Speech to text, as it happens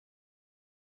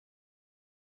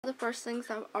The first things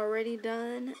I've already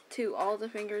done to all the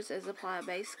fingers is apply a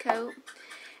base coat,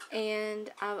 and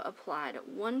I've applied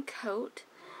one coat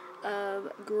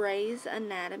of Grey's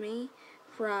Anatomy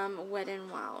from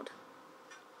WetnWild,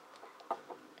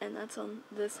 and that's on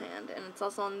this hand, and it's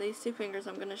also on these two fingers.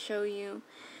 I'm going to show you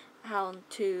how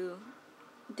to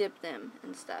dip them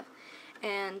and stuff.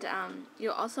 And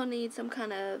you'll also need some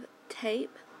kind of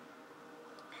tape,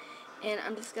 and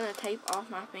I'm just going to tape off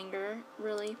my finger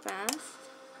really fast.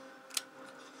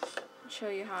 I'll show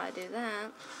you how I do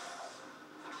that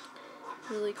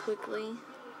really quickly.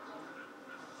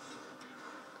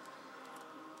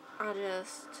 I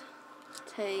just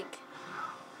take,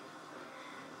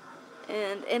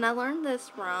 and I learned this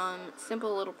from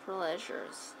Simple Little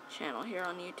Pleasures channel here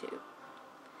on YouTube.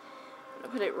 I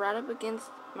put it right up against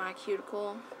my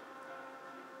cuticle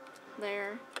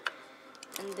there,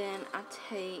 and then I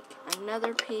take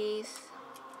another piece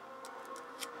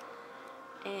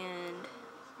and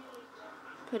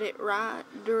put it right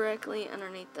directly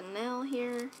underneath the nail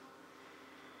here,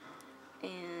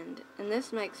 and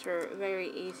this makes for very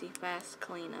easy, fast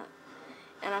cleanup.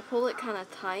 And I pull it kind of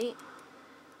tight.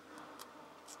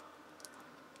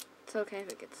 It's okay if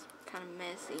it gets kind of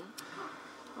messy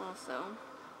also.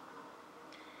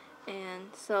 And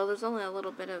so there's only a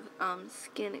little bit of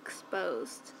skin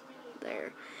exposed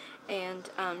there, and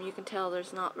you can tell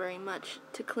there's not very much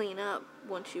to clean up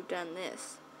once you've done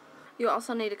this. You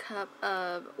also need a cup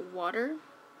of water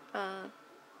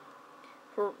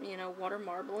for, water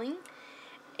marbling,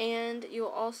 and you'll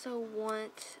also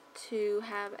want to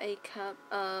have a cup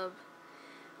of,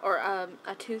 or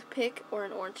a toothpick or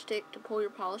an orange stick to pull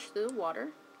your polish through the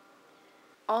water.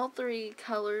 All three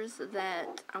colors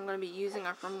that I'm going to be using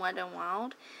are from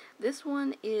WetnWild. This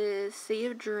one is Sea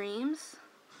of Dreams,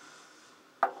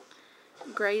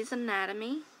 Grey's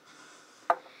Anatomy,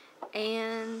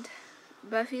 and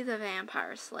Buffy the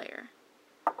Vampire Slayer.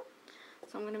 So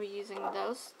I'm going to be using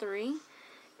those three,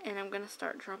 and I'm going to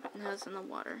start dropping those in the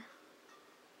water.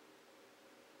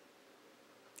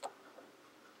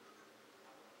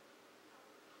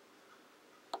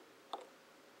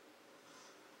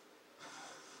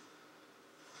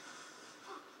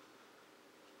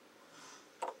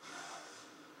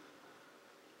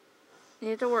 You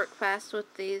need to work fast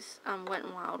with these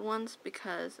WetnWild ones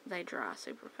because they dry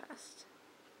super fast.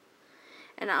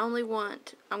 And I'm going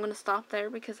to stop there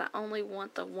because I only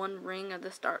want the one ring of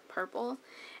this dark purple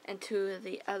and two of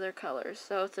the other colors.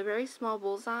 So it's a very small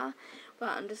bullseye, but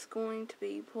I'm just going to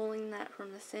be pulling that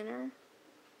from the center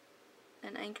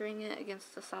and anchoring it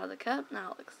against the side of the cup.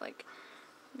 Now it looks like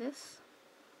this.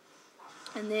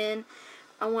 And then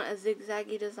I want a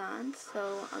zigzaggy design,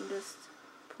 so I'm just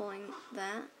pulling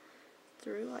that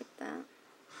through like that.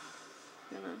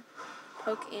 I'm going to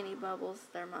poke any bubbles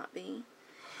there might be.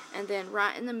 And then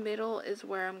right in the middle is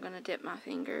where I'm going to dip my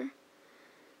finger.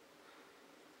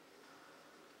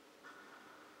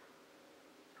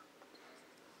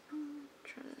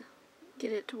 Try to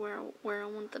get it to where I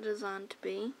want the design to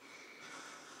be.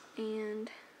 And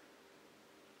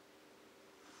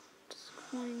just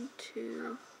going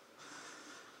to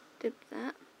dip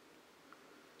that.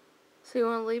 So you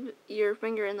want to leave your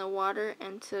finger in the water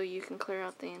until you can clear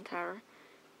out the entire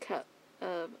cup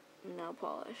of nail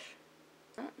polish.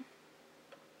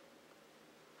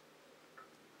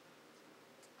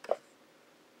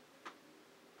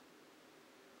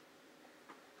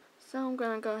 So I'm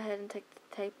going to go ahead and take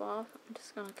the tape off. I'm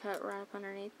just going to cut right up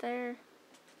underneath there.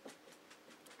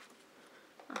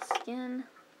 My skin.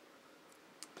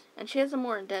 And she has a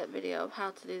more in-depth video of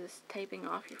how to do this taping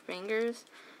off your fingers.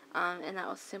 And that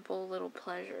was Simple Little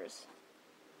Pleasures.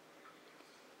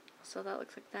 So that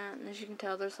looks like that. And as you can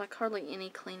tell, there's like hardly any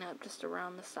cleanup, just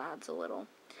around the sides a little.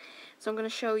 So I'm going to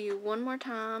show you one more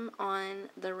time on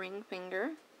the ring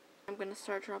finger. I'm going to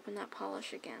start dropping that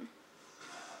polish again.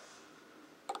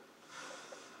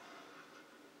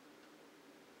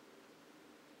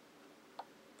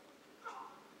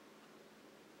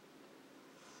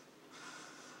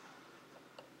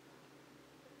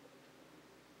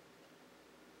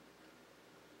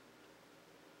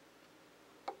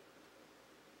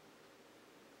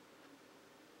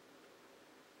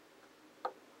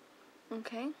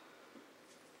 Okay.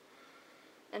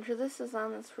 And for this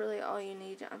design, that's really all you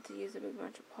need. You don't have to use a big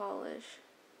bunch of polish.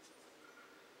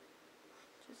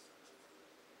 Just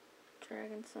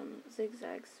dragging some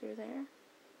zigzags through there.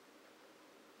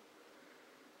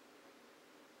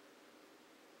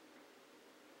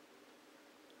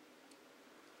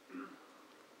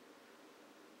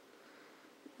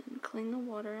 And clean the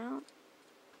water out.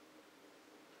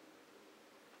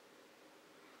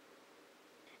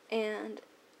 And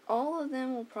all all of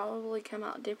them will probably come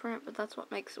out different, but that's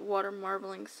what makes water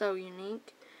marbling so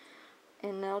unique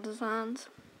in nail designs.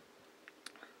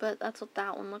 But that's what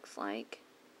that one looks like.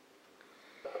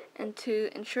 And to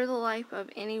ensure the life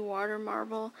of any water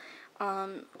marble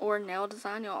or nail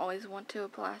design, you'll always want to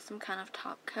apply some kind of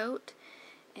top coat.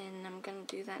 And I'm going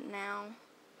to do that now.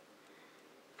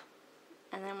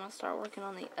 And then I'm going to start working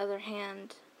on the other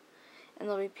hand. And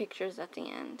there'll be pictures at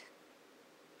the end.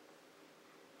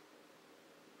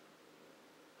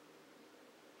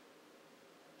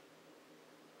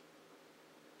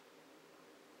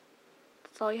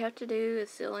 That's all you have to do is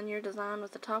seal in your design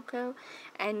with the top coat,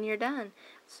 and you're done.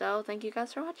 So thank you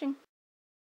guys for watching.